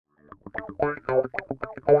Hello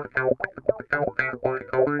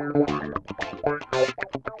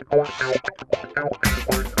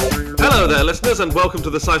there, listeners, and welcome to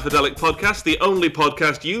the Cypherdelic Podcast, the only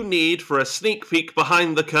podcast you need for a sneak peek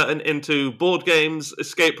behind the curtain into board games,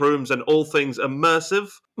 escape rooms, and all things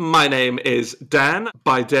immersive. My name is Dan.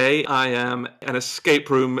 By day, I am an escape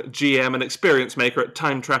room GM and experience maker at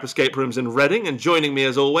Time Trap Escape Rooms in Reading, and joining me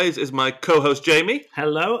as always is my co-host Jamie.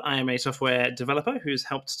 Hello, I am a software developer who's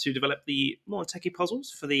helped to develop the more techie puzzles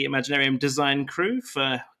for the Imaginarium design crew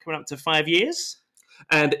for coming up to 5 years.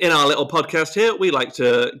 And in our little podcast here, we like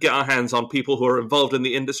to get our hands on people who are involved in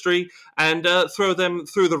the industry and throw them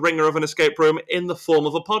through the ringer of an escape room in the form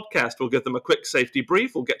of a podcast. We'll give them a quick safety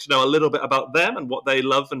brief. We'll get to know a little bit about them and what they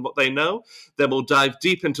love and what they know. Then we'll dive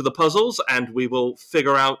deep into the puzzles and we will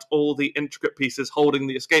figure out all the intricate pieces holding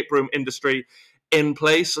the escape room industry in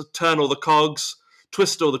place, turn all the cogs,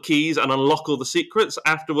 twist all the keys, and unlock all the secrets.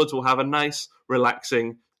 Afterwards, we'll have a nice,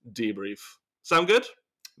 relaxing debrief. Sound good?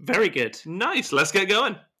 Very good. Nice, let's get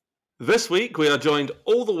going. This week we are joined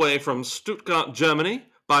all the way from Stuttgart, Germany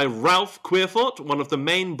by Ralph Querfurth, one of the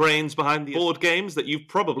main brains behind the board games that you've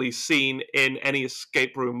probably seen in any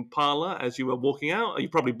escape room parlor as you were walking out. You've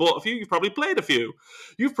probably bought a few, you've probably played a few.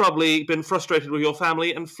 You've probably been frustrated with your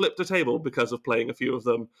family and flipped a table because of playing a few of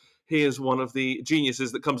them. He is one of the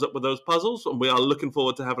geniuses that comes up with those puzzles, and we are looking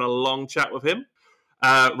forward to having a long chat with him.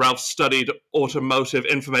 Ralph studied automotive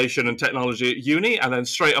information and technology at uni, and then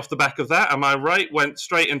straight off the back of that, am I right, went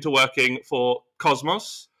straight into working for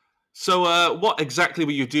Cosmos. So what exactly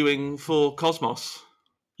were you doing for Cosmos?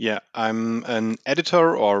 Yeah, I'm an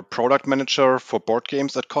editor or product manager for board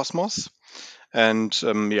games at Cosmos. And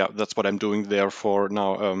that's what I'm doing there for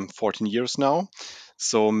now 14 years now.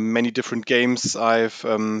 So many different games I've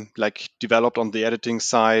developed on the editing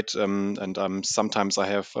side, and sometimes I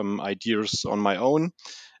have ideas on my own,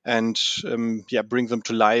 and bring them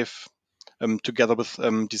to life together with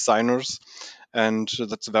designers. And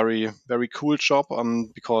that's a very, very cool job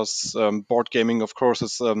because board gaming, of course,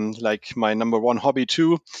 is like my number one hobby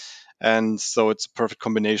too. And so it's a perfect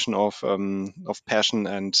combination of passion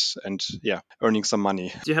and earning some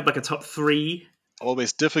money. Do you have like a top three?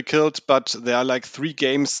 Always difficult, but there are like three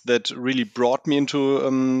games that really brought me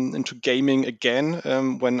into gaming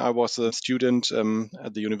again when I was a student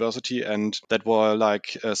at the university, and that were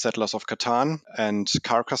like Settlers of Catan and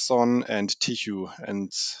Carcassonne and Tihu.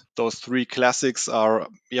 And those three classics are,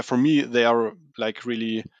 for me, they are like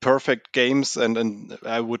really perfect games, and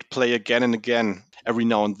I would play again and again. Every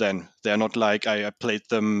now and then. They're not like I played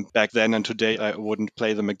them back then and today I wouldn't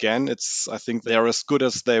play them again. I think they're as good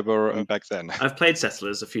as they were back then. I've played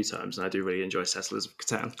Settlers a few times and I do really enjoy Settlers of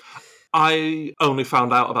Catan. I only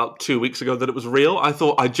found out about 2 weeks ago that it was real.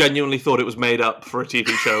 I genuinely thought it was made up for a TV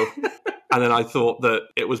show. And then I thought that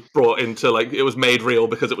it was brought into, it was made real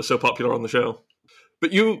because it was so popular on the show.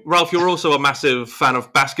 But you, Ralph, you're also a massive fan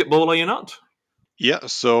of basketball, are you not? Yeah,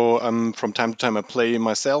 so from time to time I play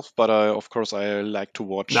myself, but of course I like to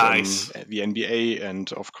watch the NBA,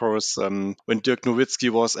 and of course when Dirk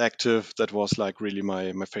Nowitzki was active, that was like really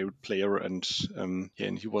my favorite player, and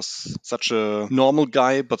he was such a normal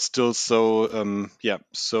guy, but still so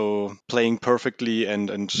playing perfectly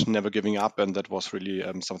and never giving up, and that was really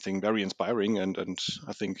something very inspiring, and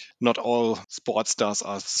I think not all sports stars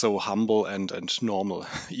are so humble and normal,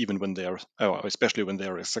 even when especially when they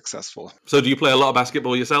are successful. So do you play a lot of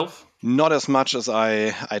basketball yourself? Not as much as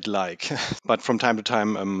I'd like, but from time to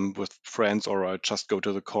time with friends, or I just go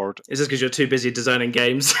to the court. Is this because you're too busy designing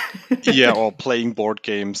games? Yeah, or playing board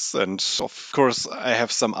games. And of course, I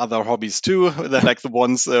have some other hobbies too, like the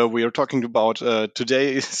ones we are talking about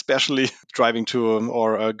today, especially driving to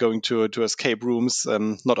or going to escape rooms,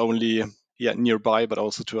 not only nearby, but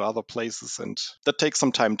also to other places. And that takes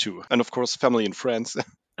some time too. And of course, family and friends.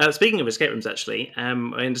 Speaking of escape rooms, actually, I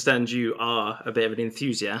understand you are a bit of an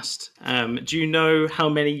enthusiast. Do you know how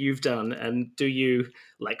many you've done? And do you,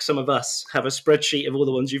 like some of us, have a spreadsheet of all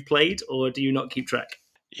the ones you've played, or do you not keep track?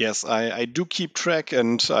 Yes, I do keep track,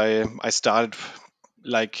 and I started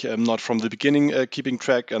not from the beginning keeping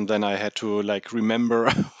track, and then I had to remember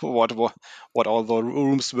what all the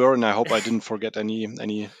rooms were, and I hope I didn't forget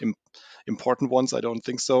any important ones. I don't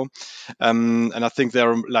think so. And I think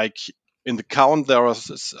there are in the count, there are,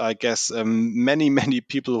 I guess, many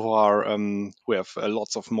people who have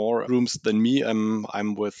lots of more rooms than me. I'm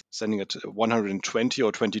standing at 120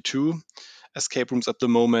 or 22 escape rooms at the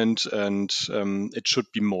moment, and it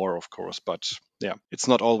should be more, of course. But yeah, it's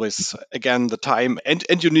not always again the time,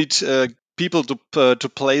 and you need people to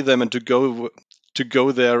play them and to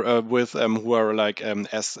go there with who are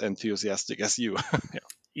as enthusiastic as you. Yeah.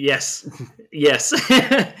 Yes.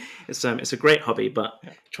 It's It's a great hobby, but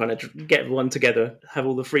trying to get everyone together, have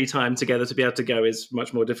all the free time together to be able to go is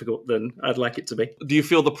much more difficult than I'd like it to be. Do you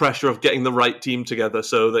feel the pressure of getting the right team together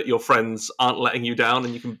so that your friends aren't letting you down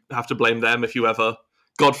and you can have to blame them if you ever,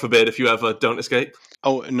 God forbid, if you ever don't escape?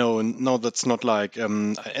 Oh no, that's not like.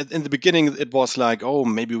 In the beginning, it was like, oh,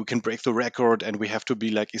 maybe we can break the record, and we have to be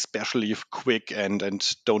like especially quick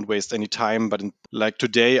and don't waste any time. But like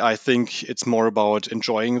today, I think it's more about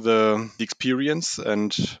enjoying the experience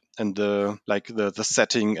and the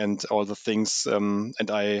setting and all the things. And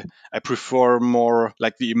I prefer more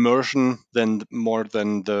like the immersion than more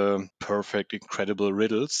than the perfect, incredible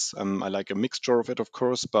riddles. I like a mixture of it, of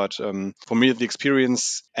course, but for me, the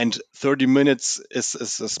experience and 30 minutes is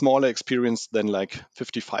a smaller experience than like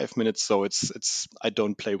 55 minutes. So it's I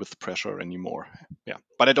don't play with pressure anymore. Yeah,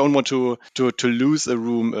 but I don't want to lose a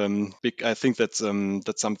room. I think that's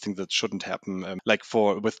something that shouldn't happen. Like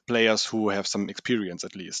with players who have some experience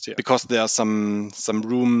at least. Yeah, because there are some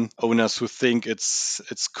room owners who think it's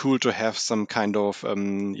cool to have some kind of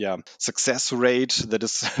success rate that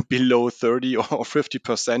is below 30 or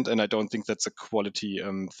 50%, and I don't think that's a quality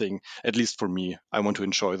thing. At least for me, I want to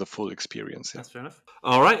enjoy the full experience. Yeah. That's fair enough.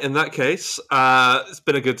 All right, in that case, it's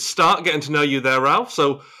been a good start getting to know you there, Ralph.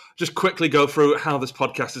 So just quickly go through how this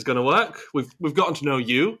podcast is going to work. We've gotten to know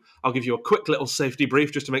you. I'll give you a quick little safety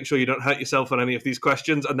brief just to make sure you don't hurt yourself on any of these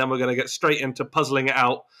questions, and then we're going to get straight into puzzling it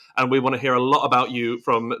out. And we want to hear a lot about you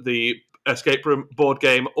from the escape room board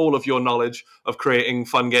game, all of your knowledge of creating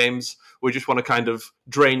fun games. We just want to kind of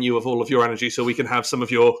drain you of all of your energy so we can have some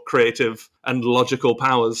of your creative and logical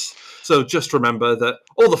powers. So just remember that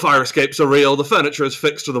all the fire escapes are real, the furniture is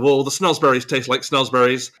fixed to the wall, the snozzberries taste like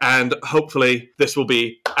snozzberries, and hopefully this will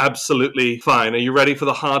be absolutely fine. Are you ready for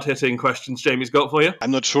the hard-hitting questions Jamie's got for you?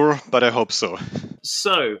 I'm not sure, but I hope so.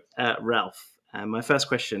 So, Ralph, my first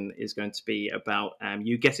question is going to be about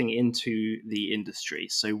you getting into the industry.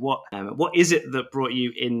 So, what is it that brought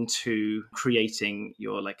you into creating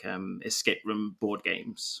your escape room board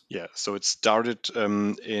games? Yeah, so it started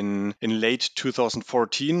in late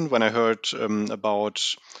 2014 when I heard about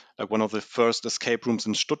like one of the first escape rooms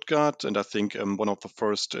in Stuttgart, and I think one of the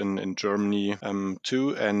first in Germany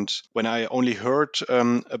too. And when I only heard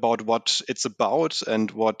about what it's about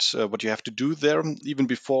and what you have to do there, even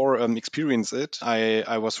before experience it,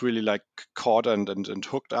 I was really like caught and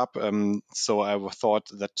hooked up. So I thought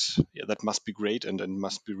that that must be great and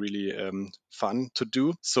must be really fun to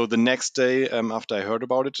do. So the next day after I heard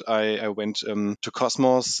about it, I went to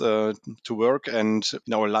Cosmos to work, and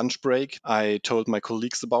in our lunch break, I told my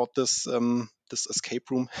colleagues about this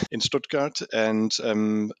escape room in Stuttgart and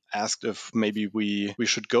asked if maybe we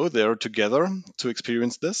should go there together to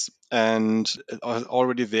experience this. And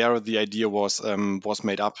already there, the idea was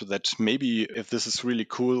made up that maybe if this is really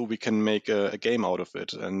cool, we can make a game out of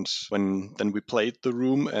it. And then we played the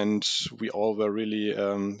room, and we all were really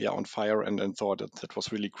on fire and thought that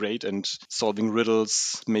was really great. And solving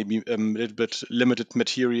riddles, maybe a little bit limited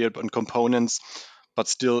material and components, but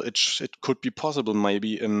still it could be possible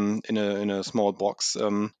maybe in a small box.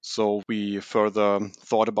 So we further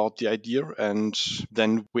thought about the idea, and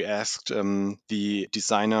then we asked the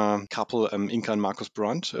designer couple, Inka and Markus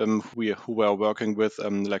Brandt, who were working with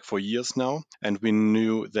like for years now, and we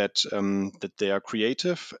knew that that they are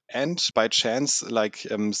creative. And by chance, like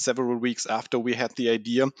several weeks after we had the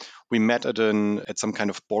idea, we met at some kind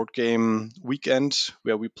of board game weekend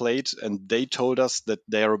where we played, and they told us that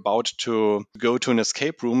they are about to go to an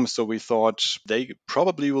escape room. So we thought they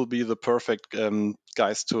probably will be the perfect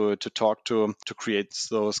guys to talk to create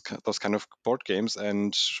those kind of board games.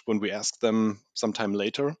 And when we asked them sometime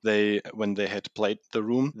later, when they had played the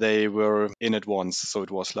room, they were in at once. So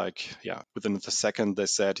it was like, within the second they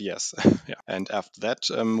said yes. And after that,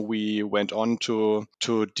 we went on to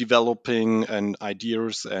developing and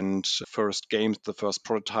ideas and first games, the first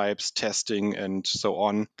prototypes, testing, and so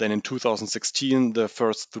on. Then in 2016, the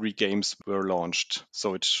first 3 games were launched.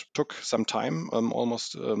 So it took some time,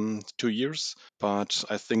 almost 2 years, but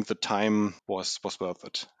I think the time was worth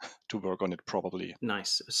it to work on it, probably.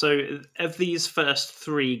 Nice. So, of these first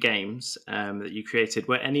 3 games that you created,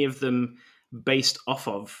 were any of them based off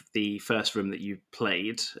of the first room that you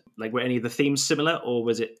played? Like, were any of the themes similar, or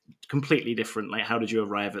was it completely different? Like, how did you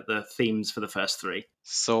arrive at the themes for the first 3?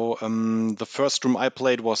 So the first room I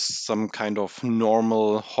played was some kind of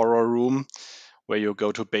normal horror room where you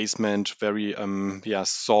go to a basement, very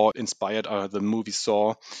Saw inspired, the movie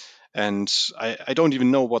Saw. And I don't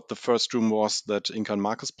even know what the first room was that Inka and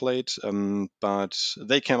Marcus played, but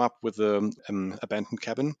they came up with the abandoned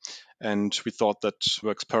cabin, and we thought that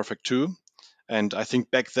works perfect too. And I think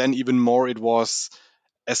back then even more it was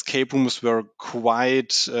escape rooms were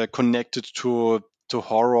quite connected to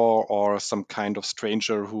horror or some kind of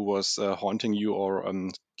stranger who was haunting you or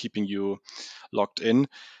keeping you locked in.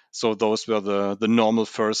 So those were the normal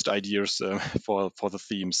first ideas for the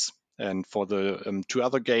themes. And for the two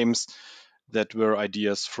other games, that were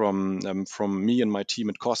ideas from me and my team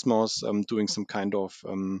at Cosmos, doing some kind of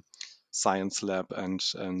science lab and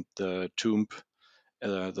the tomb,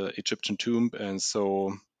 the Egyptian tomb, and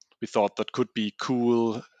so we thought that could be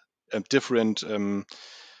cool, different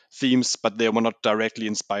themes, but they were not directly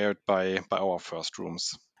inspired by our first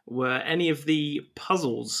rooms. Were any of the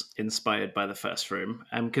puzzles inspired by the first room?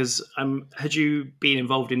 Because had you been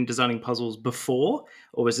involved in designing puzzles before,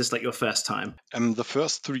 or was this like your first time? The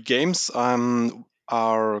first three games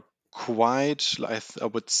are quite, I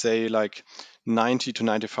would say, like 90 to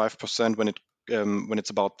 95% when it's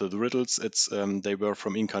about the riddles. It's they were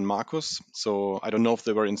from Inka and Marcus, so I don't know if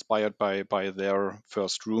they were inspired by their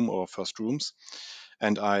first room or first rooms.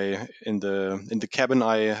 And I in the cabin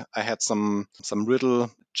I had some riddle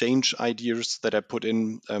change ideas that I put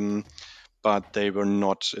in, but they were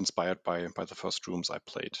not inspired by the first rooms I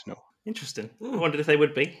played. No. Interesting. I wondered if they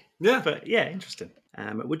would be. Yeah. But yeah, interesting.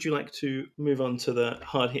 Would you like to move on to the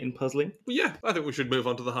hard hitting puzzling? Well, yeah, I think we should move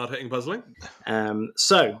on to the hard-hitting puzzling.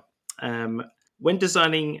 When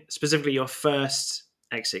designing specifically your first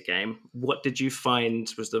exit game, what did you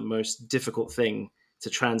find was the most difficult thing to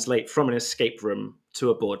translate from an escape room to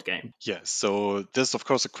a board game? Yeah, so this is of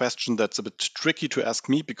course a question that's a bit tricky to ask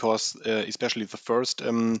me because especially the first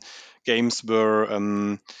games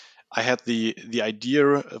were I had the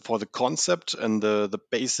idea for the concept and the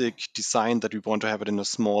basic design that we want to have it in a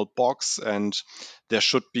small box, and there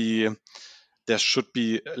should be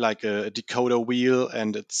like a decoder wheel,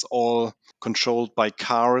 and it's all controlled by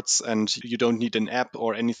cards, and you don't need an app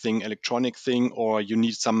or anything electronic thing, or you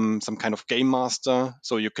need some kind of game master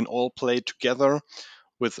so you can all play together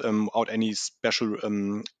without any special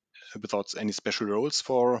roles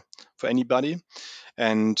for anybody.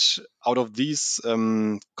 And out of these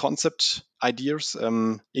concept ideas,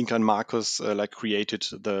 Inka and Marcus like created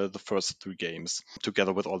the first three games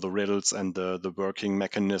together with all the riddles and the working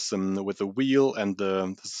mechanism with the wheel and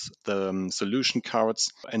the solution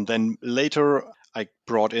cards. And then later I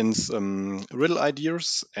brought in some riddle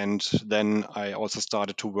ideas, and then I also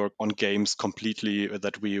started to work on games completely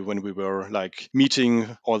when we were like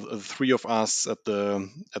meeting all the three of us at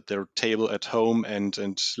their table at home and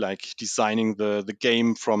like designing the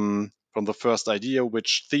game from the first idea,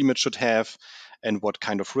 which theme it should have and what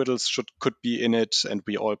kind of riddles could be in it, and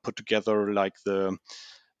we all put together like the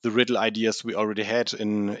riddle ideas we already had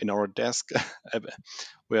in our desk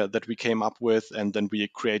that we came up with, and then we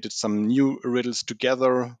created some new riddles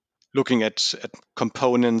together, looking at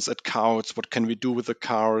components, at cards. What can we do with the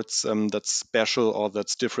cards that's special or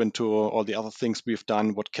that's different to all the other things we've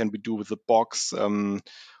done? What can we do with the box, even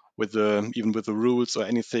with the rules or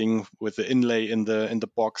anything with the inlay in the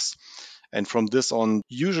box? And from this on,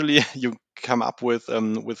 usually you come up with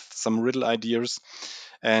some riddle ideas.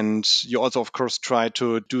 And you also, of course, try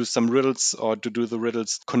to do some riddles or to do the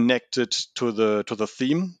riddles connected to the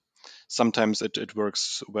theme. Sometimes it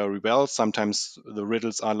works very well. Sometimes the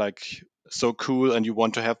riddles are like so cool and you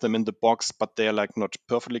want to have them in the box, but they're like not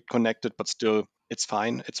perfectly connected, but still it's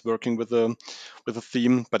fine. It's working with the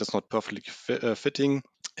theme, but it's not perfectly fitting.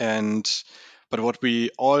 And but what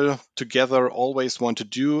we all together always want to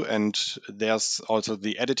do, and there's also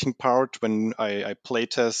the editing part when I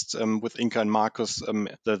playtest with Inka and Marcus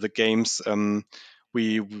the games,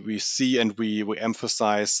 we see and we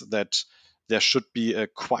emphasize that there should be a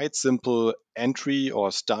quite simple entry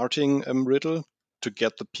or starting riddle to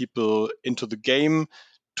get the people into the game,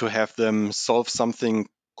 to have them solve something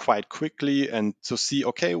quite quickly and to see,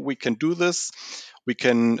 okay, we can do this. We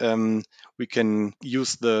can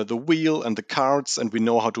use the wheel and the cards, and we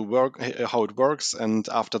know how it works. And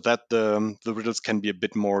after that, the riddles can be a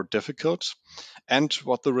bit more difficult. And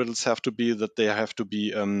what the riddles have to be, that they have to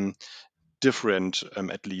be different,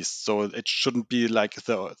 at least. So it shouldn't be like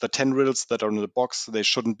the 10 riddles that are in the box. They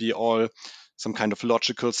shouldn't be all some kind of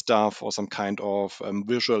logical stuff or some kind of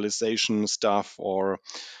visualization stuff or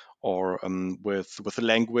with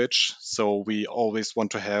language. So we always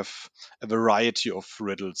want to have a variety of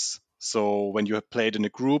riddles. So when you have played in a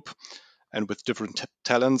group and with different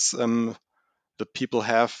talents the people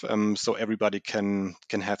have, so everybody can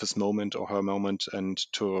have his moment or her moment and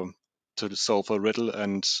to solve a riddle,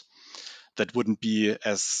 and that wouldn't be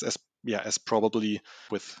as probably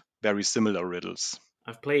with very similar riddles.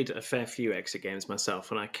 I've played a fair few exit games myself,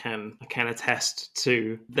 and I can attest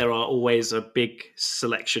to there are always a big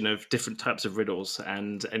selection of different types of riddles.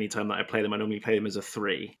 And anytime that I play them, I normally play them as a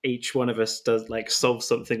 3. Each one of us does like solve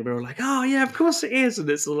something, and we're all like, "Oh yeah, of course it is," and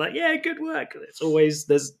it's all like, "Yeah, good work." It's always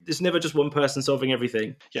there's never just one person solving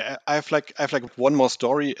everything. Yeah, I have like one more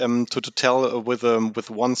story to tell with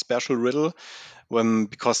one special riddle.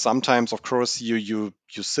 Because sometimes, of course, you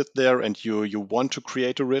sit there and you want to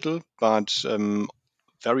create a riddle, but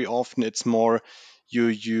very often it's more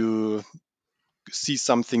you see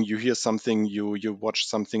something, you hear something, you watch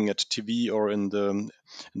something at TV or in the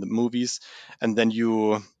movies, and then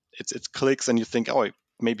it clicks and you think, oh,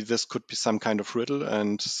 maybe this could be some kind of riddle.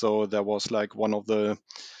 And so there was like one of the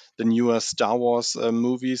newer Star Wars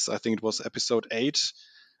movies. I think it was Episode 8,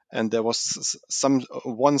 and there was some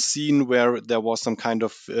one scene where there was some kind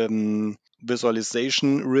of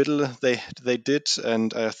visualization riddle they did,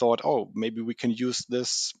 and I thought, oh, maybe we can use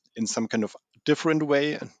this in some kind of different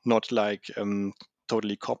way, not like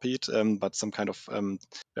totally copied, but some kind of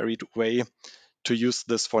varied way to use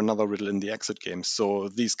this for another riddle in the exit game. So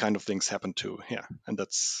these kind of things happen too. Yeah, and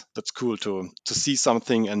that's cool to see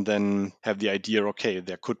something and then have the idea, okay,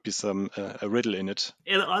 there could be some a riddle in it.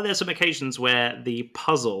 Are there some occasions where the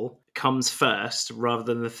puzzle comes first rather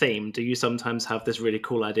than the theme? Do you sometimes have this really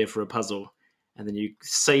cool idea for a puzzle and then you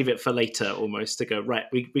save it for later almost to go, right,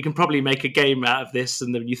 we can probably make a game out of this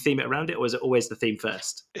and then you theme it around it? Or is it always the theme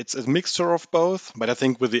first? It's a mixture of both, but I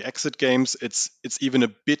think with the exit games, it's even a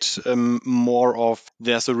bit more of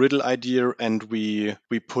there's a riddle idea and we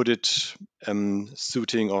put it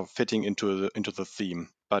suiting or fitting into the theme.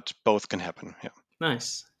 But both can happen. Yeah.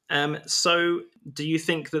 Nice. So, do you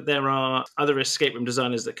think that there are other escape room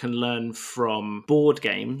designers that can learn from board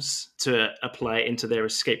games to apply it into their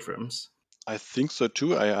escape rooms? I think so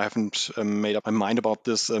too. I haven't made up my mind about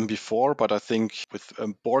this before, but I think with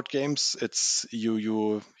board games, it's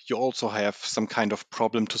you also have some kind of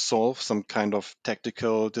problem to solve, some kind of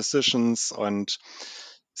tactical decisions, and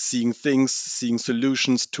seeing things, seeing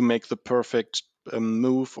solutions to make the perfect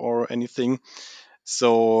move or anything.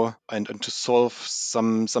 So and to solve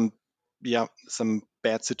some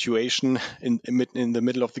bad situation in the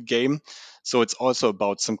middle of the game. So it's also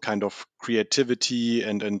about some kind of creativity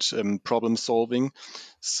and problem solving.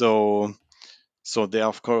 So so there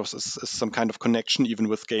of course is some kind of connection even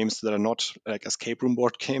with games that are not like escape room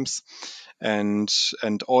board games. and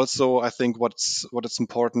and also I think what is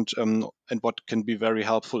important and what can be very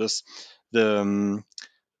helpful is the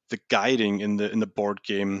the guiding in the board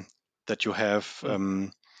game that you have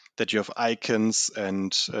that you have icons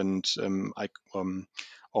and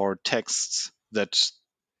or texts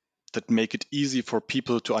that make it easy for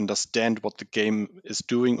people to understand what the game is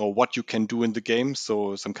doing or what you can do in the game.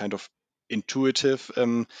 So some kind of intuitive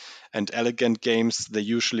and elegant games, they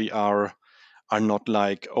usually are not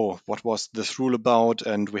like, oh, what was this rule about,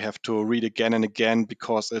 and we have to read again and again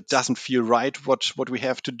because it doesn't feel right what we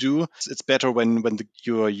have to do. It's better when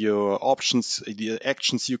your options, the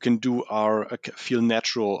actions you can do are feel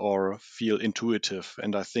natural or feel intuitive.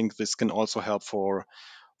 And I think this can also help for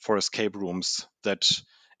escape rooms, that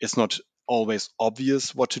it's not always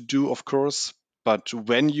obvious what to do, of course, but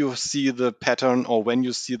when you see the pattern or when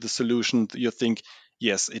you see the solution, you think,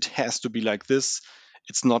 yes, it has to be like this.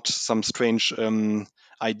 It's not some strange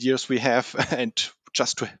ideas we have and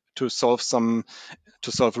just to solve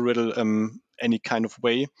a riddle any kind of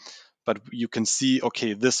way, but you can see,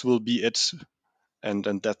 okay, this will be it. And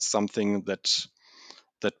that's something that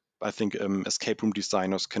I think escape room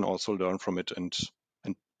designers can also learn from it and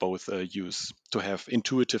both use to have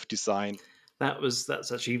intuitive design.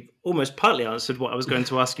 That's actually almost partly answered what I was going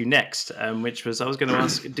to ask you next, which was I was going to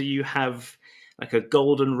ask, do you have like a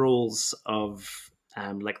golden rules of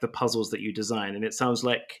like the puzzles that you design? And it sounds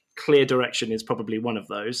like clear direction is probably one of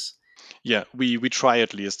those. Yeah, we try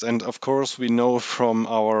at least, and of course we know from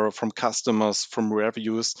customers, from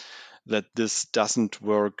reviews, that this doesn't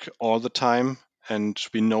work all the time, and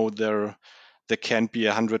we know there can't be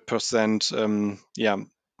 100%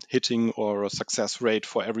 hitting or a success rate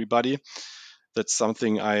for everybody. That's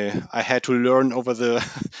something I had to learn over the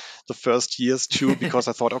the first years too, because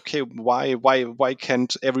I thought, okay, why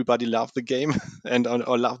can't everybody love the game and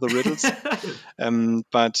or love the riddles? um,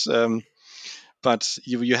 but um, but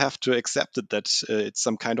you have to accept it, that it's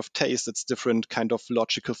some kind of taste, it's different kind of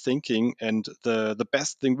logical thinking, and the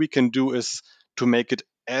best thing we can do is to make it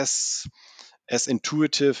as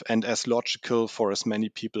intuitive and as logical for as many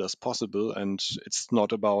people as possible. And it's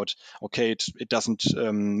not about, okay, it doesn't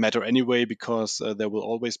matter anyway, because there will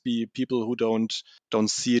always be people who don't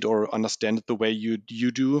see it or understand it the way you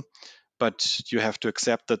do. but you have to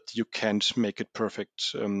accept that you can't make it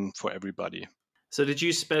perfect for everybody. So did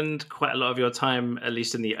you spend quite a lot of your time, at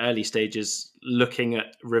least in the early stages, looking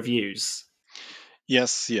at reviews?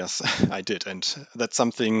 Yes, I did, and that's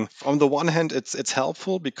something. On the one hand, it's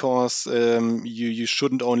helpful because you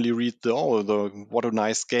shouldn't only read the what a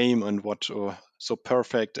nice game and what so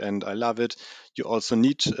perfect and I love it. You also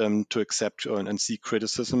need to accept and see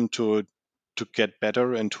criticism to get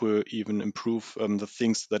better and to even improve the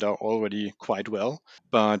things that are already quite well.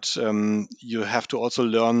 But you have to also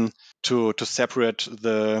learn to separate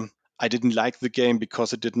the I didn't like the game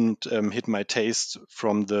because it didn't hit my taste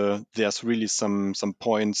from there's really some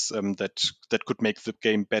points that could make the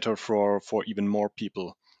game better for even more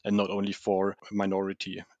people and not only for a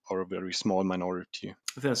minority or a very small minority.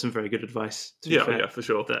 I think that's some very good advice. To be Yeah, fair, yeah, for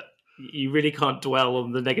sure. that you really can't dwell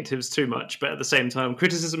on the negatives too much, but at the same time,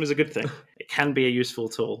 criticism is a good thing. It can be a useful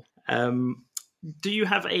tool. Do you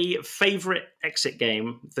have a favorite exit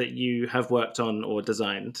game that you have worked on or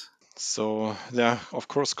designed? So there are of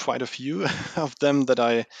course quite a few of them that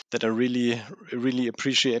I really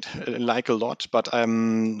appreciate like a lot. But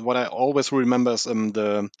what I always remember is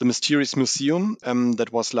the Mysterious Museum that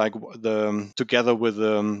was like the together with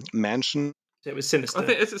the mansion. It was Sinister. I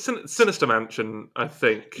think it's Sinister Mansion, I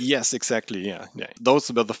think. Yes, exactly. Yeah.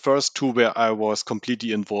 Those were the first two where I was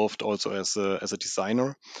completely involved also as a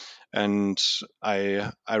designer, and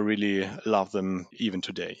I really love them even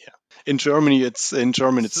today. Yeah. In German it's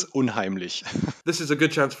unheimlich. This is a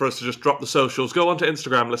good chance for us to just drop the socials. Go onto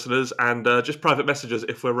Instagram, listeners, and just private message us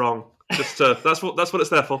if we're wrong. Just that's what it's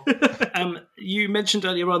there for. You mentioned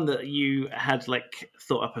earlier on that you had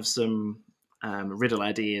thought up of some riddle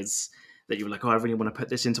ideas that you were like, oh, I really want to put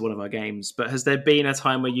this into one of our games. But has there been a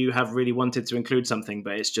time where you have really wanted to include something,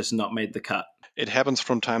 but it's just not made the cut? It happens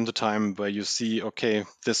from time to time where you see, okay,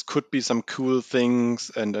 this could be some cool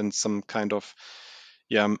things and some kind of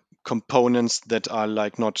components that are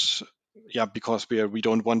like not because we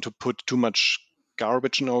don't want to put too much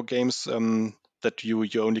garbage in our games that you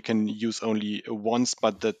only can use only once,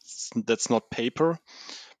 but that's not paper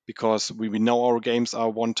because we know our games are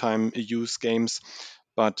one-time use games,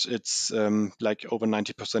 but it's like over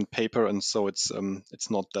 90% paper, and so it's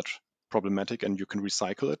not that problematic, and you can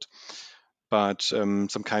recycle it. But some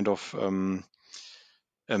kind of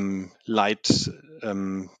light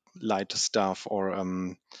stuff,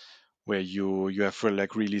 or where you have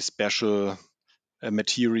like really special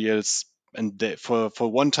materials, and for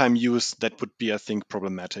one-time use, that would be, I think,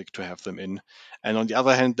 problematic to have them in. And on the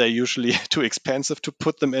other hand, they're usually too expensive to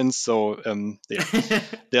put them in, so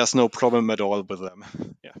there's no problem at all with them.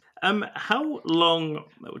 Yeah. How long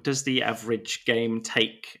does the average game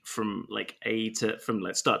take from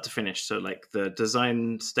start to finish? So the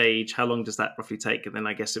design stage, how long does that roughly take? And then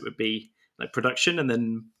I guess it would be production, and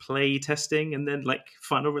then play testing, and then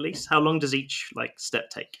final release. How long does each step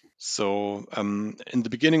take? So in the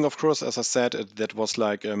beginning, of course, as I said, that was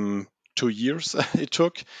 2 years it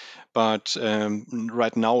took, but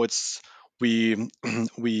right now we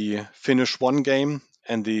we finish one game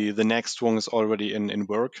and the next one is already in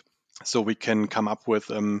work, so we can come up with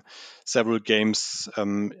several games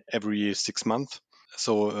every 6 months.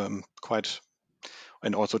 So quite,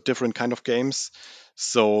 and also different kind of games.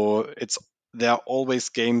 So there are always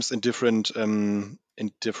games in different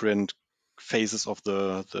phases of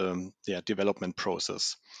the development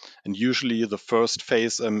process. And usually the first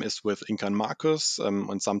phase is with Inka and Marcus,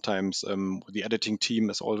 and sometimes the editing team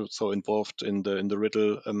is also involved in the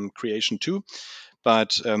riddle creation too.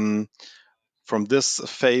 But from this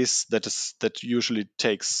phase, that usually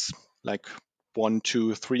takes like 1,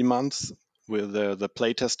 2, 3 months, with the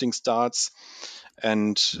playtesting starts.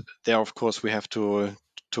 And there, of course, we have to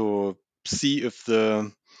see if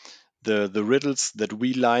the riddles that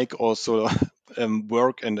we like also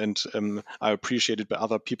work and are appreciated by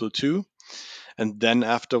other people too. And then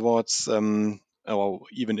afterwards, or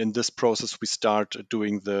even in this process, we start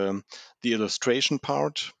doing the illustration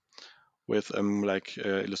part with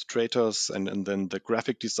illustrators, and then the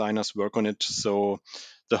graphic designers work on it. So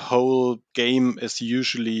the whole game is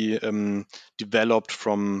usually developed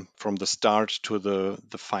from the start to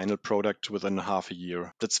the final product within half a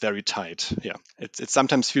year. That's very tight. Yeah, it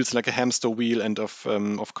sometimes feels like a hamster wheel, and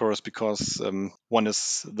of course, because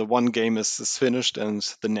one game is finished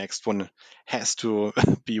and the next one has to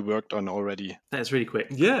be worked on already. That's really quick.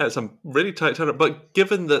 Yeah, it's a really tight turnaround. But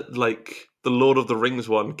given that the Lord of the Rings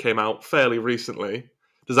one came out fairly recently,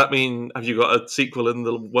 does that mean, have you got a sequel in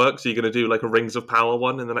the works? Are you going to do a Rings of Power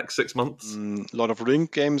one in the next 6 months? Lord of the Ring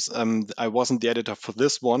games. I wasn't the editor for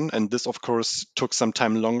this one, and this, of course, took some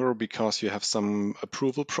time longer because you have some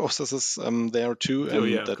approval processes there too. Oh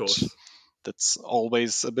yeah, of course. That's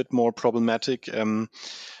always a bit more problematic.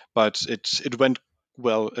 But it went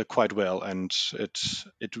quite well, and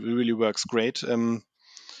it really works great.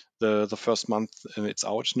 The first month it's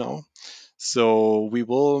out now, so we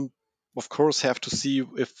will of course have to see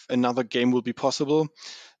if another game will be possible.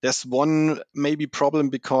 There's one maybe problem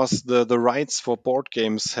because the rights for board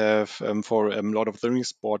games have for a lot of the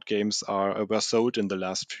Rings board games were sold in the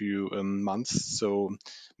last few months, so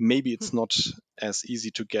maybe it's not as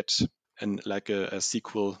easy to get a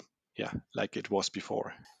sequel, yeah, like it was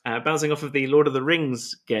before. Bouncing off of the Lord of the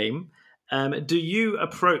Rings game, do you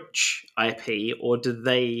approach IP or do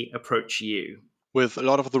they approach you? With a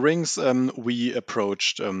lot of the Rings, we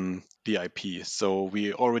approached the IP. So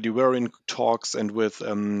we already were in talks and with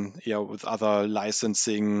other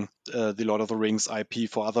licensing the Lord of the Rings IP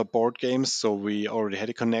for other board games. So we already had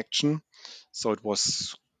a connection. So it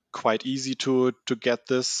was quite easy to get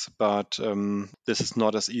this, but this is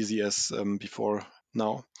not as easy as before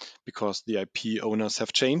now because the IP owners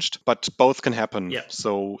have changed. But both can happen. Yep.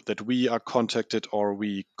 So that we are contacted or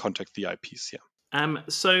we contact the IPs. Yeah.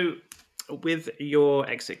 So with your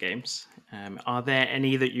exit games, are there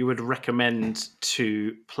any that you would recommend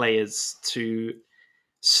to players to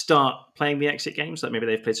start playing the exit games? Like maybe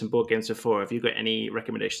they've played some board games before. Have you got any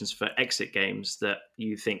recommendations for exit games that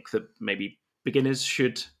you think that maybe beginners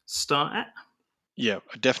should start at? Yeah,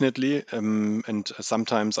 definitely. And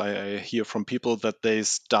sometimes I hear from people that they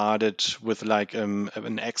started with like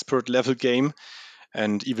an expert level game.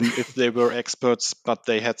 And even if they were experts, but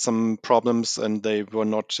they had some problems and they were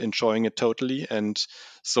not enjoying it totally. And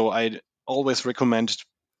so I always recommend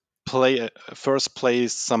first play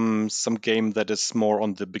some game that is more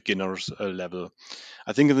on the beginners level.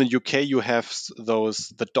 I think in the UK you have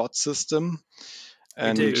the dot system,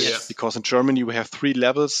 and do, yes. because in Germany we have 3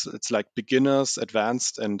 levels, it's like beginners,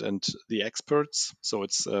 advanced, and the experts. So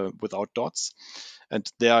it's without dots. And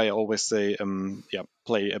there I always say,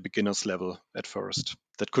 play a beginner's level at first.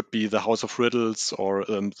 That could be the House of Riddles or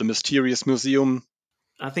the Mysterious Museum.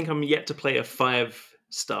 I think I'm yet to play a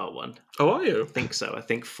 5-star one. Oh, are you? I think so. I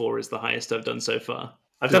think 4 is the highest I've done so far.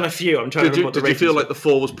 I've done a few. I'm trying to remember what the Did you ratings feel were. like the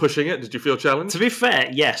 4 was pushing it? Did you feel challenged? To be fair,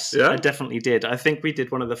 yes, Yeah? I definitely did. I think we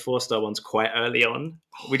did one of the 4-star ones quite early on.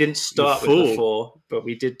 We didn't start You with the fool. 4, but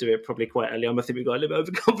we did do it probably quite early on. I think we got a little bit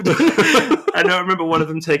overconfident. I know I remember one of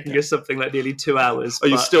them taking us something like nearly 2 hours. Are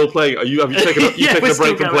you still playing? Have you taken Yeah, taken we're a break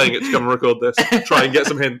still from going. playing it to come and record this? Try and get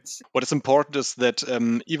some hints. What is important is that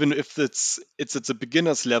even if it's a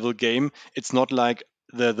beginner's level game, it's not like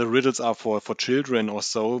the riddles are for children or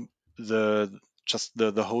so. The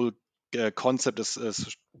whole concept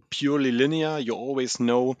is purely linear. You always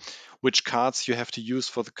know which cards you have to use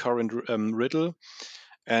for the current riddle,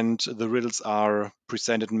 and the riddles are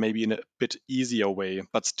presented maybe in a bit easier way.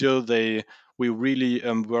 But still, we really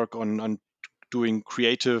work on doing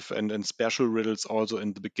creative and special riddles also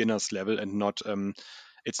in the beginners level, and not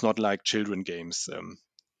it's not like children games,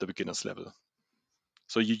 the beginners level.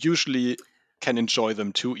 So you usually can enjoy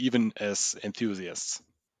them too, even as enthusiasts.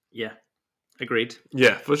 Yeah, agreed.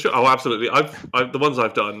 Yeah, for sure. Oh, absolutely. I've the ones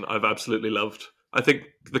I've done, I've absolutely loved. I think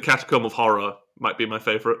the Catacomb of Horror might be my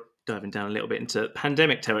favorite. Diving down a little bit into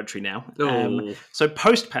pandemic territory now. Oh. So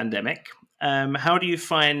post-pandemic, how do you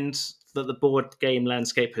find that the board game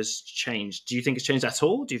landscape has changed? Do you think it's changed at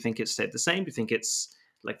all? Do you think it's stayed the same? Do you think it's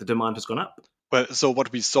like the demand has gone up? Well, so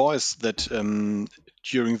what we saw is that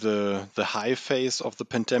during the high phase of the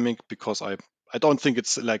pandemic, because I don't think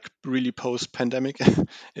it's like really post-pandemic.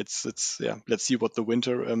 it's yeah. Let's see what the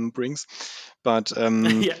winter brings. But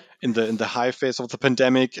Yeah. in the high phase of the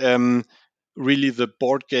pandemic, really the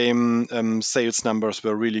board game sales numbers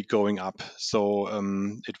were really going up. So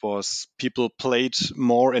it was people played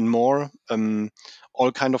more and more,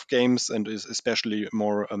 all kind of games, and especially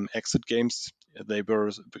more exit games. They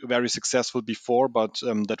were very successful before, but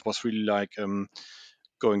that was really like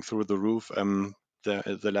going through the roof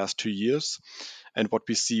the last 2 years. And what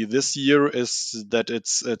we see this year is that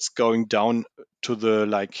it's going down to the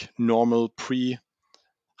like normal pre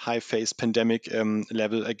high phase pandemic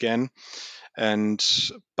level again. And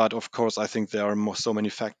but of course, I think there are so many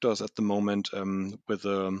factors at the moment with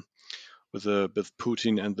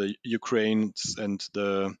Putin and the Ukraine and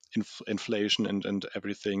the inflation and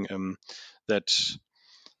everything,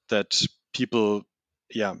 that people,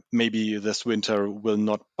 yeah, maybe this winter will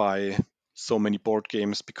not buy so many board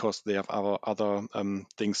games because they have other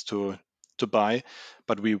things to buy,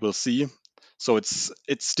 but we will see. So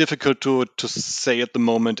it's difficult to say at the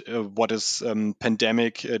moment what is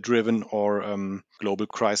pandemic driven or global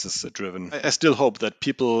crisis driven. I still hope that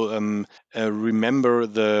people remember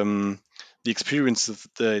the experiences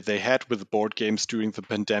they had with board games during the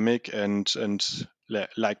pandemic, and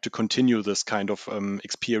like to continue this kind of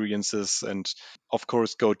experiences, and of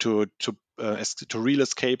course go to real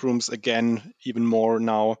escape rooms again, even more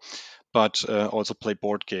now, but also play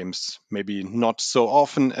board games. Maybe not so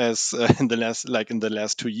often as in the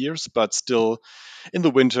last 2 years, but still in the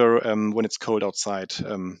winter when it's cold outside.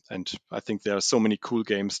 And I think there are so many cool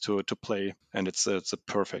games to play, and it's a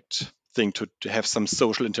perfect thing to have some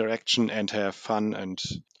social interaction and have fun and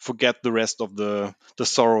forget the rest of the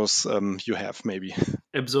sorrows you have, maybe.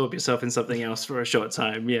 Absorb yourself in something else for a short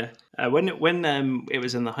time. Yeah. When it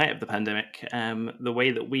was in the height of the pandemic, the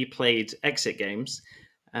way that we played exit games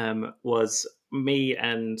was me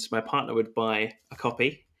and my partner would buy a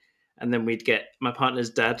copy, and then we'd get my partner's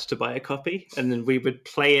dad to buy a copy, and then we would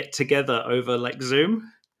play it together over like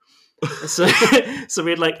Zoom. So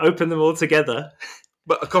we'd like open them all together.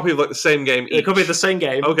 But a copy of like the same game each? A copy of the same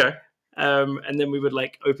game. Okay. And then we would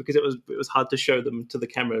like open, because it was hard to show them to the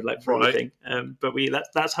camera like for anything. But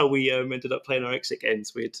that's how we ended up playing our exit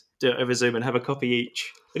games. We'd do it over Zoom and have a copy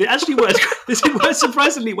each. And it actually worked. It worked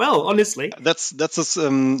surprisingly well, honestly. That's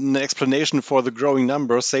an explanation for the growing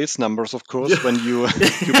sales numbers, of course. When you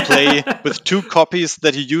play with 2 copies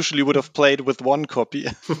that you usually would have played with 1 copy.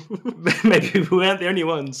 Maybe we weren't the only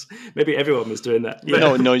ones. Maybe everyone was doing that.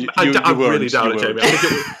 Yeah. No, you weren't. I really doubt it, Jamie.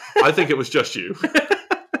 I think it was just you.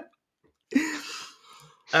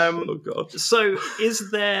 Oh God. So is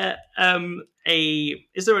there an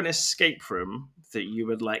escape room that you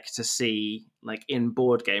would like to see like in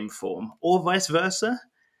board game form, or vice versa?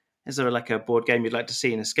 Is there like a board game you'd like to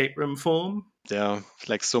see in escape room form? There are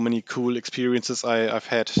like so many cool experiences I've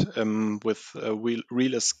had with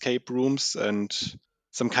real escape rooms, and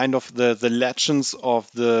some kind of the legends of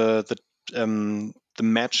the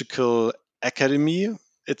magical academy.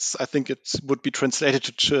 I think it would be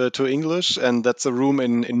translated to English, and that's a room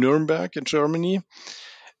in Nuremberg in Germany,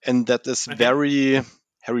 and that is very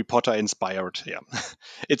Harry Potter inspired. Yeah,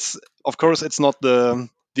 it's of course it's not the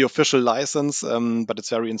official license, but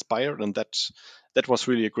it's very inspired, and that was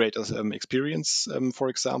really a great experience. For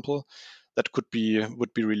example, that would be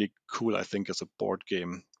really cool, I think, as a board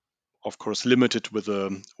game. Of course, limited with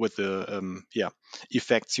the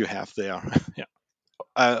effects you have there. Yeah.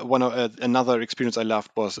 Another experience I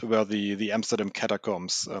loved were the Amsterdam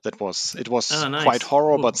catacombs. It was nice. Quite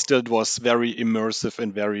horror, Ooh. but still it was very immersive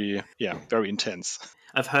and very intense.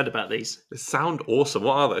 I've heard about these. They sound awesome.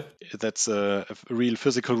 What are they? That's a real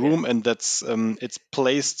physical room, and that's it's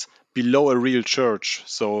placed below a real church,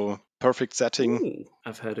 so perfect setting. Ooh.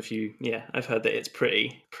 I've heard a few. Yeah, I've heard that it's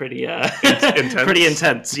pretty intense. Pretty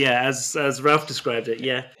intense. Yeah, as Ralph described it.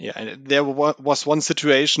 Yeah. Yeah, and there was one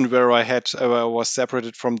situation where I was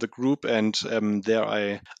separated from the group, and there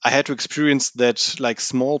I had to experience that like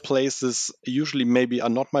small places usually maybe are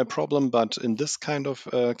not my problem, but in this kind of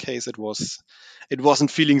case it wasn't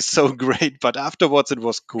feeling so great, but afterwards it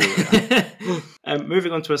was cool. Yeah.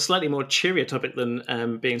 Moving on to a slightly more cheerier topic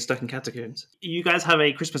than being stuck in catacombs. You guys have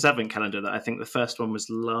a Christmas Advent calendar that I think the first one was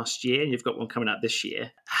last year, and you've got one coming out this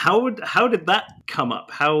year. How did that come up?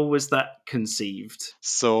 How was that conceived?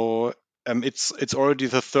 So it's already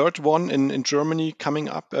the 3rd one in Germany coming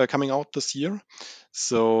out this year.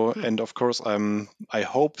 So and of course I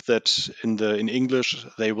hope that in English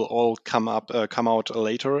they will all come out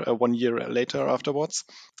later, 1 year later afterwards.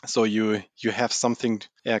 So you have something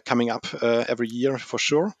coming up every year for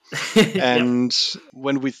sure. And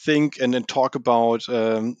when we think and then talk about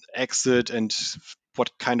exit and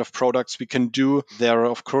what kind of products we can do, there are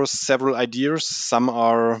of course several ideas. Some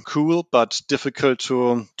are cool but difficult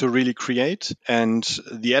to really create, and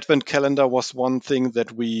the advent calendar was one thing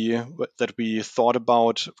that we thought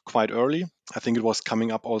about quite early. I think it was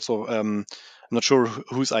coming up also. I'm not sure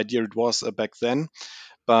whose idea it was back then,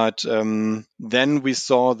 but then we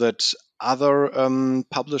saw that other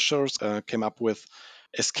publishers came up with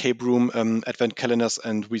escape room advent calendars,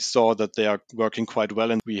 and we saw that they are working quite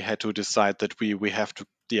well, and we had to decide that we have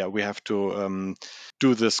to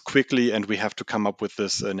do this quickly, and we have to come up with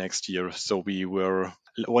this next year. So we were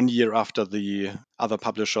 1 year after the other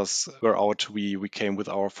publishers were out, we came with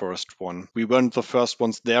our first one. We weren't the first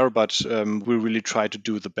ones there, but we really tried to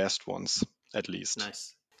do the best ones, at least.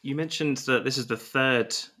 Nice. You mentioned that this is the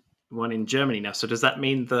 3rd one in Germany now. So does that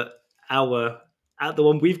mean that the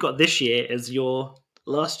one we've got this year is your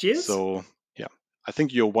last year's? So yeah, I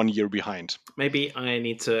think you're 1 year behind. Maybe I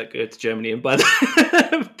need to go to Germany and buy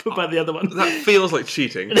the other one. That feels like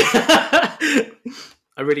cheating.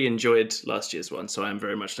 I really enjoyed last year's one, so I'm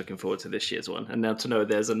very much looking forward to this year's one. And now to know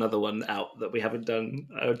there's another one out that we haven't done,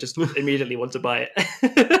 I just immediately want to buy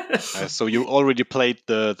it. So you already played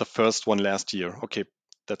the first one last year. Okay,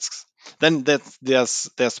 there's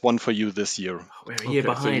one for you this year. We're a year Okay,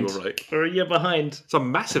 so behind. you were right. We're a year behind. It's a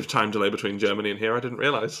massive time delay between Germany and here. I didn't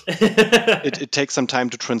realise. It takes some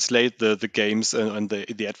time to translate the games and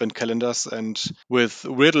the advent calendars, and with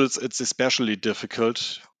riddles it's especially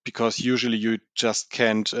difficult because usually you just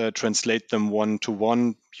can't translate them one to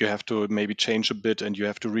one. You have to maybe change a bit, and you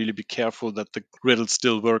have to really be careful that the riddles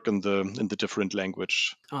still work in the different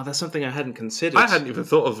language. Oh, that's something I hadn't considered. I hadn't even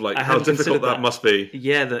thought of how difficult that must be.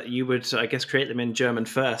 Yeah, that you would, I guess, create them in German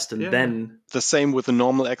first, and then the same with the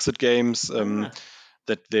normal exit games,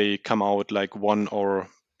 that they come out like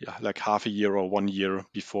like half a year or 1 year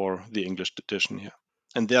before the English edition here.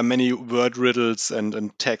 And there are many word riddles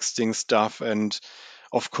and texting stuff, and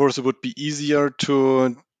of course it would be easier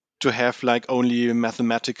to have like only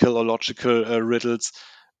mathematical or logical riddles,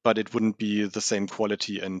 but it wouldn't be the same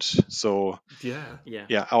quality. And so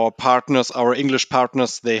our English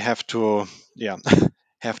partners, they have to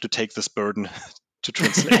have to take this burden to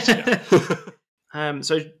translate.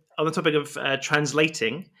 So on the topic of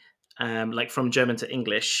translating, like from German to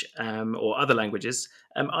English or other languages,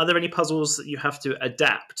 are there any puzzles that you have to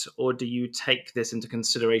adapt, or do you take this into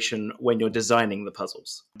consideration when you're designing the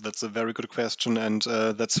puzzles? That's a very good question, and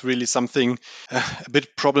that's really something a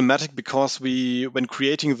bit problematic, because when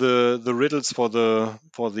creating the riddles for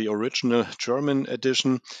the original German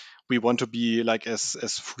edition, we want to be like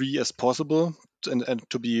as free as possible and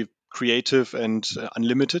to be creative and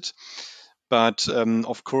unlimited. But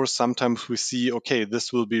of course, sometimes we see, okay,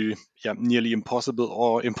 this will be nearly impossible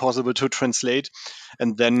or impossible to translate,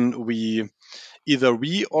 and then either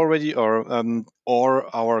we already or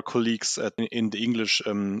our colleagues in the English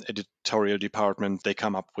editorial department, they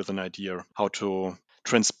come up with an idea how to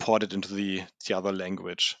transport it into the other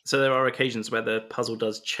language. So there are occasions where the puzzle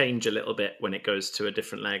does change a little bit when it goes to a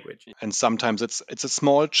different language. And sometimes it's a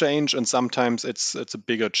small change, and sometimes it's a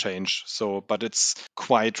bigger change. So, but it's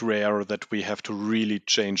quite rare that we have to really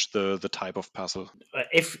change the type of puzzle.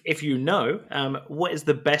 If you know, what is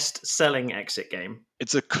the best-selling exit game?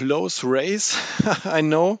 It's a close race, I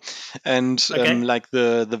know. And like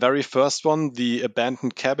the very first one, the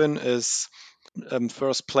Abandoned Cabin, is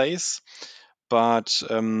first place. But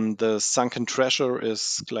the Sunken Treasure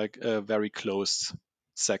is like a very close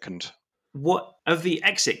second. What of the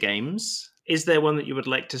exit games, is there one that you would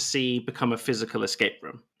like to see become a physical escape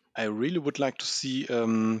room? I really would like to see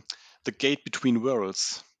the Gate Between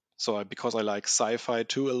Worlds. So because I like sci-fi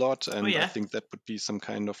too a lot, and I think that would be some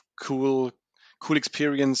kind of cool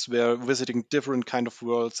experience where visiting different kind of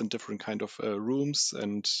worlds and different kind of rooms,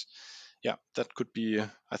 and that could be,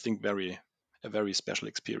 I think, a very special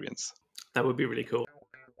experience. That would be really cool.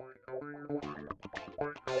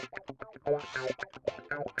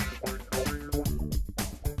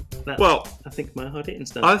 I think my hard-hitting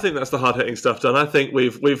stuff. I think that's the hard-hitting stuff done. I think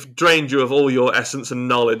we've drained you of all your essence and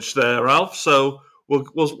knowledge there, Ralph. So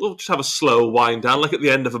we'll just have a slow wind down, like at the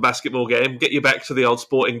end of a basketball game, get you back to the old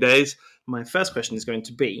sporting days. My first question is going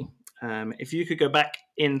to be, if you could go back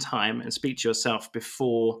in time and speak to yourself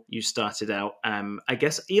before you started out, I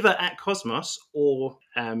guess either at Cosmos or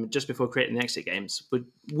just before creating the exit games,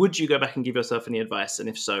 would you go back and give yourself any advice? And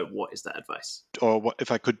if so, what is that advice? Or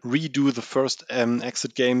if I could redo the first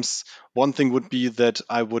exit games, one thing would be that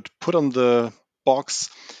I would put on the box,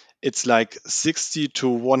 it's like 60 to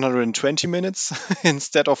 120 minutes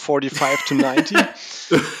instead of 45 to 90.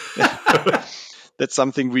 That's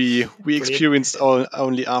something we experienced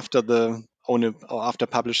only after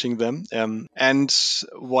publishing them. And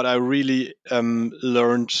what I really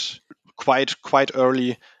learned quite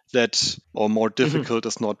early, that more difficult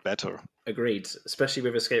is not better. Agreed, especially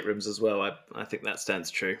with escape rooms as well. I think that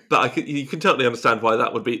stands true. But you can totally understand why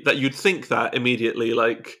that would be. That you'd think that immediately,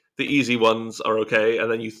 like the easy ones are okay,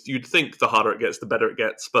 and then you'd think the harder it gets, the better it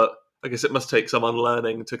gets. But I guess it must take some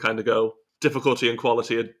unlearning to kind of go, difficulty and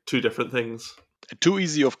quality are two different things. Too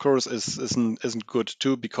easy, of course, isn't good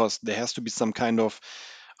too, because there has to be some kind of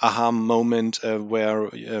aha moment where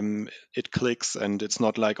it clicks, and it's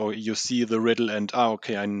not like, you see the riddle and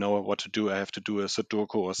okay, I know what to do. I have to do a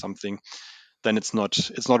Sudoku or something. Then it's not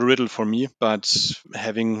a riddle for me. But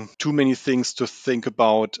having too many things to think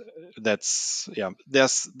about, there's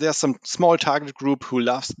some small target group who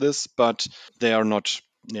loves this, but they are not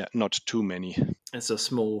too many. It's a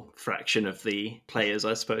small fraction of the players,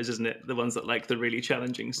 I suppose, isn't it? The ones that like the really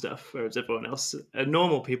challenging stuff, whereas everyone else are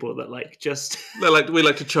normal people that like just... we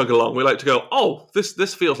like to chug along. We like to go,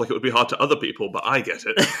 this feels like it would be hard to other people, but I get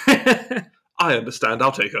it. I understand.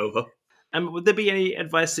 I'll take over. Would there be any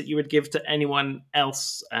advice that you would give to anyone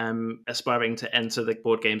else aspiring to enter the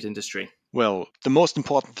board games industry? Well, the most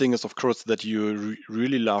important thing is, of course, that you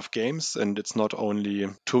really love games, and it's not only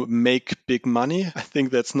to make big money. I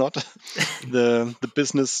think that's not the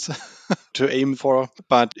business to aim for.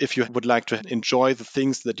 But if you would like to enjoy the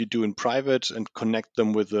things that you do in private and connect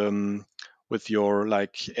them with your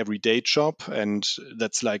like everyday job, and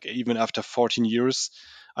that's like even after 14 years,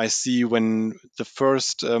 I see when the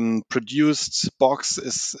first produced box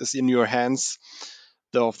is in your hands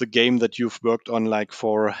of the game that you've worked on like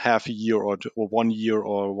for half a year or 1 year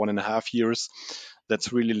or 1.5 years,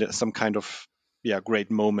 that's really some kind of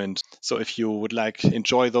great moment. So if you would like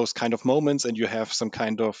enjoy those kind of moments and you have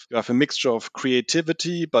you have a mixture of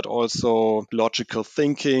creativity but also logical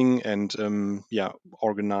thinking and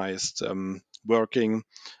organized working,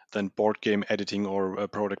 then board game editing or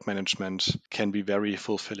product management can be very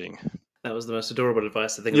fulfilling. That was the most adorable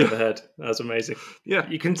advice I think I've ever heard. That was amazing. Yeah.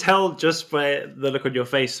 You can tell just by the look on your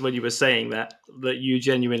face when you were saying that you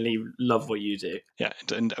genuinely love what you do. Yeah,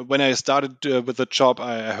 and when I started with the job,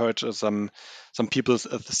 I heard some people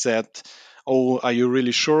said, "Oh, are you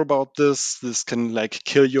really sure about this? This can like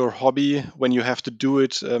kill your hobby when you have to do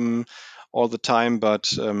it all the time."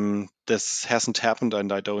 But this hasn't happened,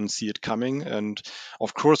 and I don't see it coming. And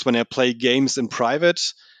of course, when I play games in private,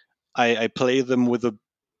 I play them with a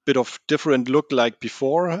bit of different look like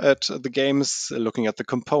before at the games, looking at the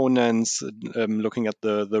components, looking at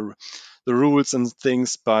the rules and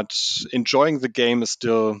things, but enjoying the game is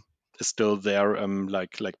still there,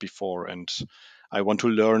 like before. And I want to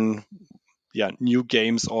learn new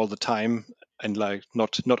games all the time, and like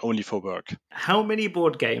not only for work. How many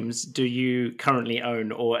board games do you currently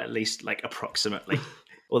own, or at least like approximately?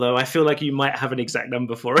 Although I feel like you might have an exact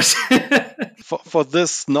number for us. For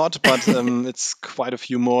this, not, but it's quite a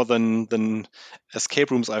few more than escape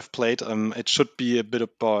rooms I've played. It should be a bit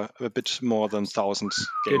more than 1,000 games.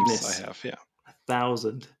 Goodness. I have. Yeah.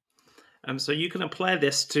 1,000. So you can apply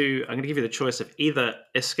this to. I'm going to give you the choice of either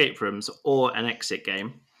escape rooms or an exit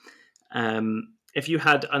game. If you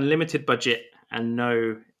had unlimited budget and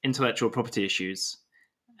no intellectual property issues,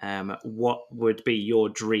 what would be your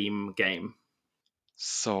dream game?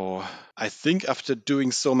 So I think after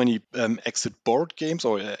doing so many exit board games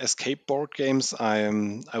or escape board games, I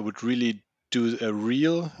would really do a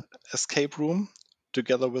real escape room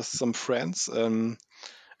together with some friends. And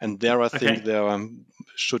there I think there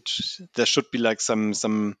should be like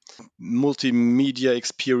some multimedia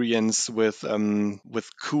experience with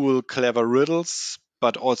cool clever riddles,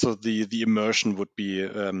 but also the immersion would be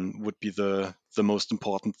the most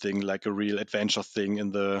important thing, like a real adventure thing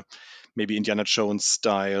in the maybe Indiana Jones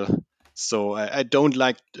style. So I don't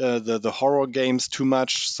like the horror games too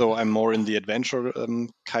much, so I'm more in the adventure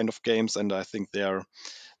kind of games, and I think there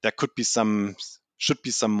should be some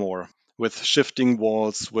more with shifting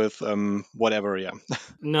walls, with whatever. Yeah.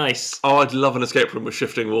 Nice. Oh, I'd love an escape room with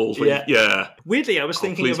shifting walls. Yeah. Weirdly, I was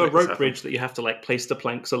thinking please of a make this rope happen. bridge that you have to like place the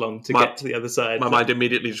planks along to get to the other side. My mind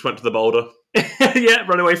immediately just went to the boulder. Yeah,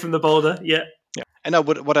 run away from the boulder. Yeah. Yeah, and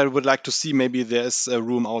what I would like to see, maybe there's a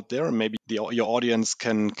room out there, and maybe your audience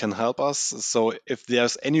can help us. So if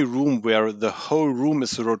there's any room where the whole room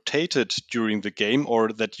is rotated during the game,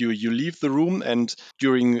 or that you leave the room and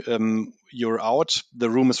during you're out, the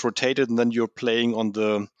room is rotated, and then you're playing on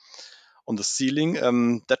the ceiling,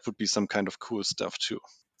 that would be some kind of cool stuff too.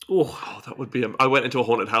 Oh, that would be. I went into a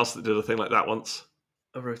haunted house that did a thing like that once.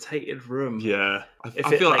 A rotated room. Yeah, I If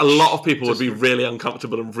feel it, like like, a lot of people would just- be really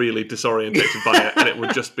uncomfortable and really disorientated by it, and it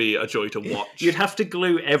would just be a joy to watch. You'd have to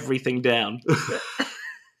glue everything down. All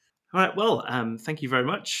right. Well, thank you very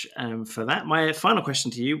much for that. My final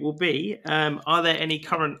question to you will be: are there any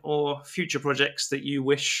current or future projects that you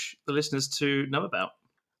wish the listeners to know about?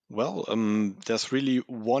 Well, there's really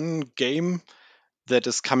one game that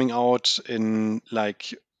is coming out in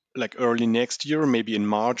like early next year, maybe in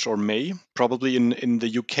March or May. Probably in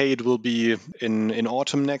the UK it will be in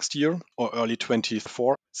autumn next year or early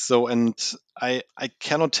 24. So, and I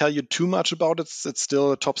cannot tell you too much about it. It's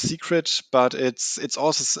still a top secret, but it's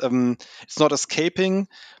also it's not escaping,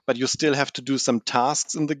 but you still have to do some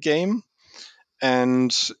tasks in the game,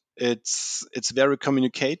 and it's very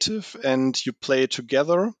communicative, and you play it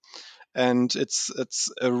together, and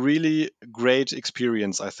it's a really great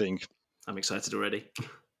experience, I think. I'm excited already.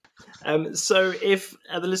 So, if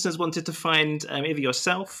the listeners wanted to find either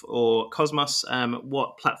yourself or Cosmos,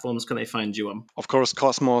 what platforms can they find you on? Of course,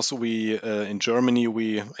 Cosmos, we in Germany,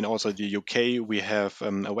 and also the UK, we have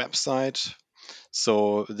a website,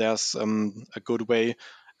 so there's a good way.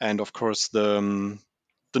 And of course,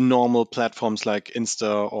 the normal platforms like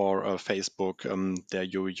Insta or Facebook. There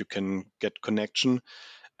you can get connection.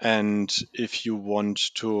 And if you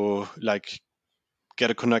want to like get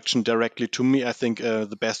a connection directly to me, I think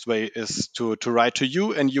the best way is to write to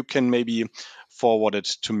you, and you can maybe forward it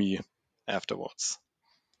to me afterwards.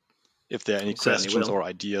 If there are any Certainly questions will. or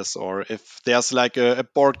ideas, or if there's like a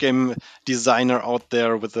board game designer out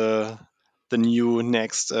there with the new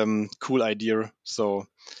next cool idea, so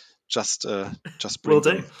just bring Will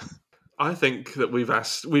do. them. I think that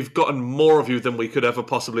we've gotten more of you than we could ever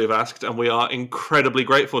possibly have asked, and we are incredibly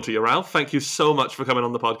grateful to you, Ralph. Thank you so much for coming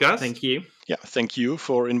on the podcast. Thank you. Yeah, thank you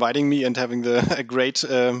for inviting me and having a great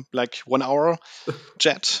like 1 hour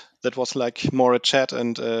chat. That was like more a chat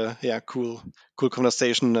and cool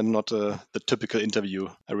conversation and not the typical interview.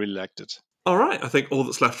 I really liked it. All right, I think all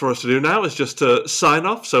that's left for us to do now is just to sign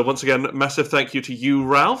off. So once again, massive thank you to you,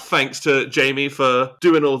 Ralph. Thanks to Jamie for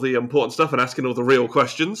doing all the important stuff and asking all the real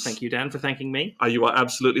questions. Thank you, Dan, for thanking me. You are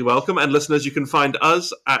absolutely welcome. And listeners, you can find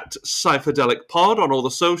us at Cypherdelic Pod on all the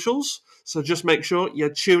socials. So just make sure you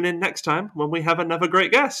tune in next time when we have another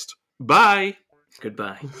great guest. Bye.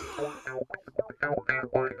 Goodbye.